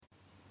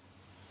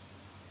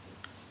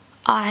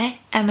I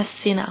am a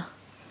sinner.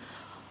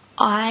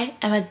 I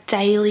am a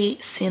daily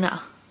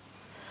sinner.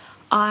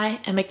 I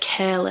am a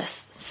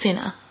careless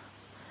sinner.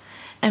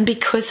 And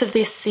because of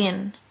this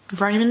sin,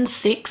 Romans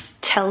 6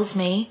 tells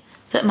me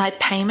that my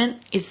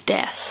payment is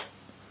death.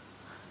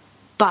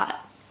 But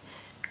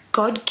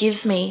God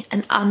gives me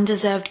an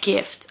undeserved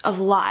gift of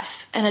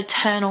life and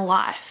eternal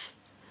life.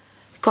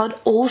 God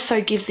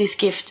also gives this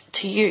gift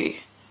to you.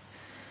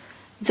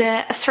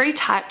 There are 3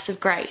 types of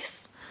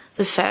grace.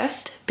 The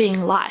first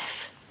being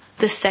life,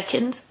 the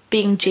second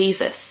being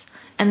Jesus,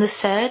 and the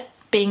third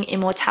being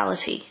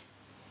immortality.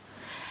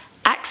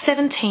 Acts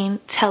 17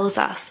 tells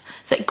us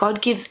that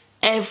God gives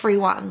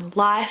everyone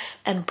life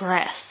and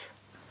breath.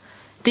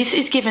 This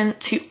is given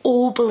to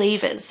all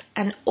believers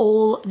and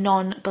all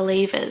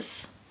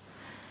non-believers.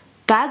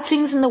 Bad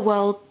things in the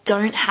world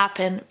don't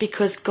happen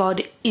because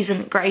God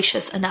isn't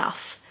gracious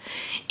enough.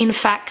 In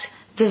fact,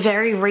 the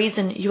very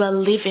reason you are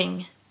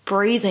living,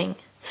 breathing,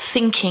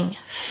 thinking,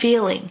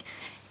 feeling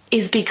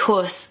is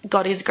because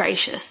God is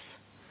gracious.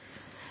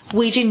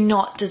 We do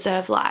not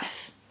deserve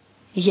life,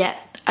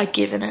 yet are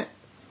given it.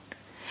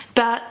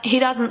 But he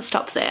doesn't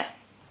stop there.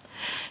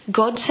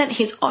 God sent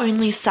his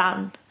only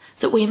Son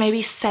that we may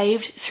be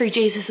saved through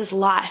Jesus'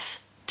 life,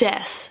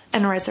 death,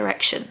 and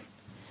resurrection.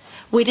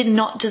 We did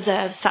not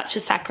deserve such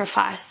a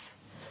sacrifice,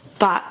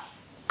 but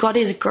God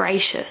is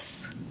gracious.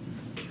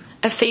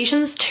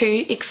 Ephesians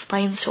 2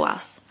 explains to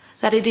us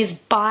that it is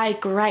by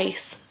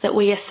grace that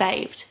we are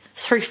saved,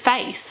 through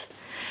faith,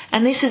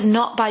 and this is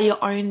not by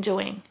your own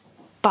doing,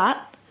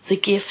 but the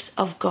gift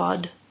of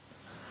God.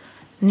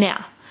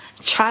 Now,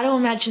 try to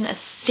imagine a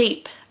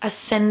steep,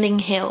 ascending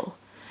hill,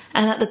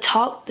 and at the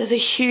top there's a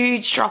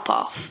huge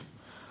drop-off.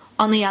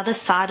 On the other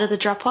side of the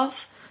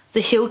drop-off,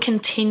 the hill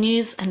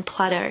continues and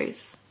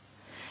plateaus.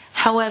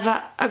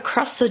 However,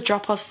 across the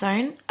drop-off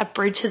zone, a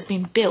bridge has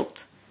been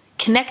built,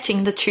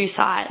 connecting the 2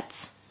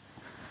 sides.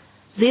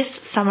 This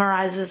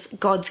summarizes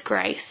God's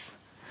grace.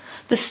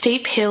 The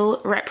steep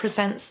hill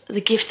represents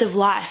the gift of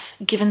life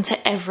given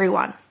to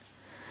everyone.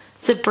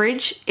 The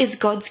bridge is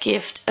God's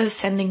gift of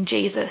sending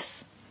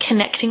Jesus,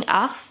 connecting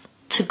us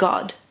to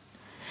God.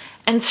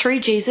 And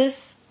through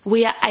Jesus,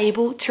 we are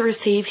able to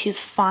receive his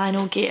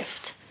final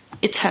gift,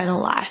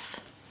 eternal life.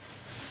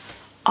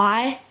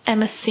 I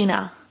am a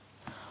sinner.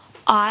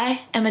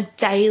 I am a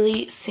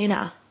daily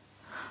sinner.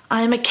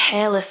 I am a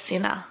careless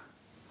sinner.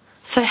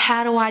 So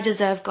how do I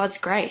deserve God's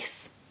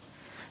grace?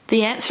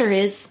 The answer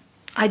is,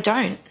 I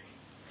don't.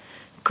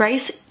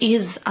 Grace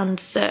is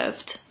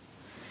undeserved.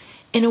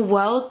 In a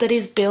world that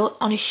is built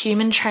on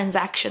human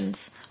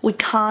transactions, we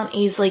can't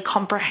easily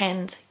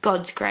comprehend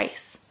God's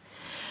grace.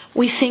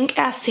 We think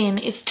our sin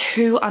is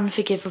too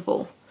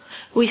unforgivable.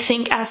 We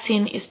think our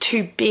sin is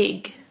too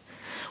big.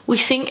 We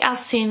think our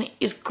sin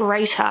is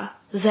greater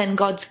than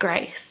God's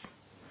grace.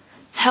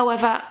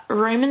 However,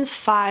 Romans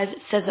 5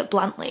 says it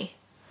bluntly.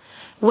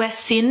 Where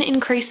sin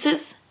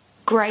increases,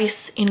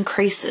 grace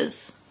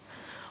increases.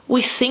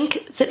 We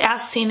think that our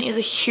sin is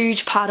a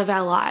huge part of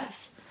our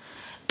lives,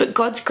 but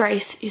God's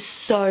grace is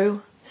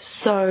so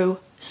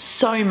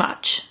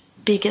much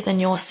bigger than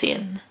your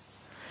sin.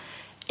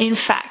 In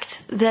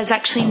fact, there's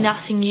actually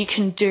nothing you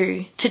can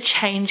do to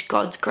change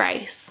God's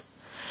grace.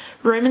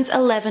 Romans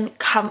 11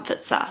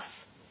 comforts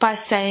us by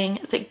saying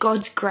that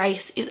God's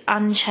grace is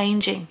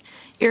unchanging,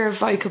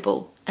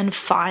 irrevocable, and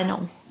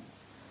final.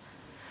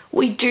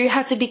 We do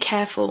have to be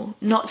careful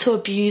not to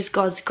abuse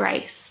God's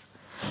grace.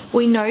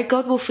 We know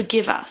God will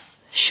forgive us,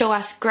 show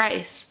us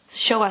grace,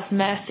 show us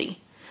mercy.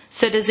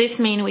 So does this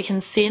mean we can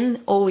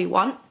sin all we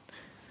want?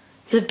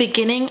 The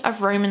beginning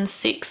of Romans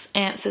 6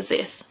 answers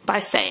this by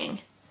saying,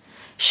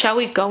 shall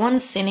we go on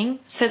sinning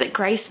so that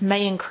grace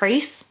may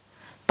increase?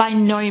 By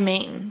no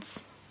means.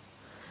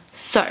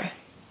 So,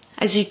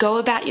 as you go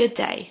about your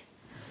day,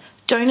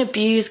 don't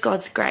abuse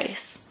God's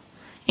grace.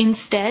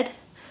 Instead,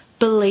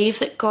 believe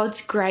that God's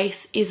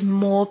grace is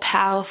more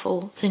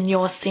powerful than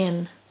your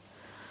sin.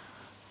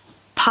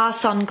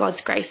 Pass on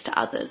God's grace to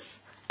others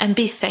and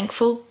be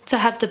thankful to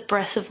have the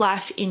breath of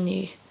life in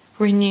you,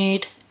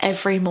 renewed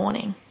every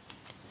morning.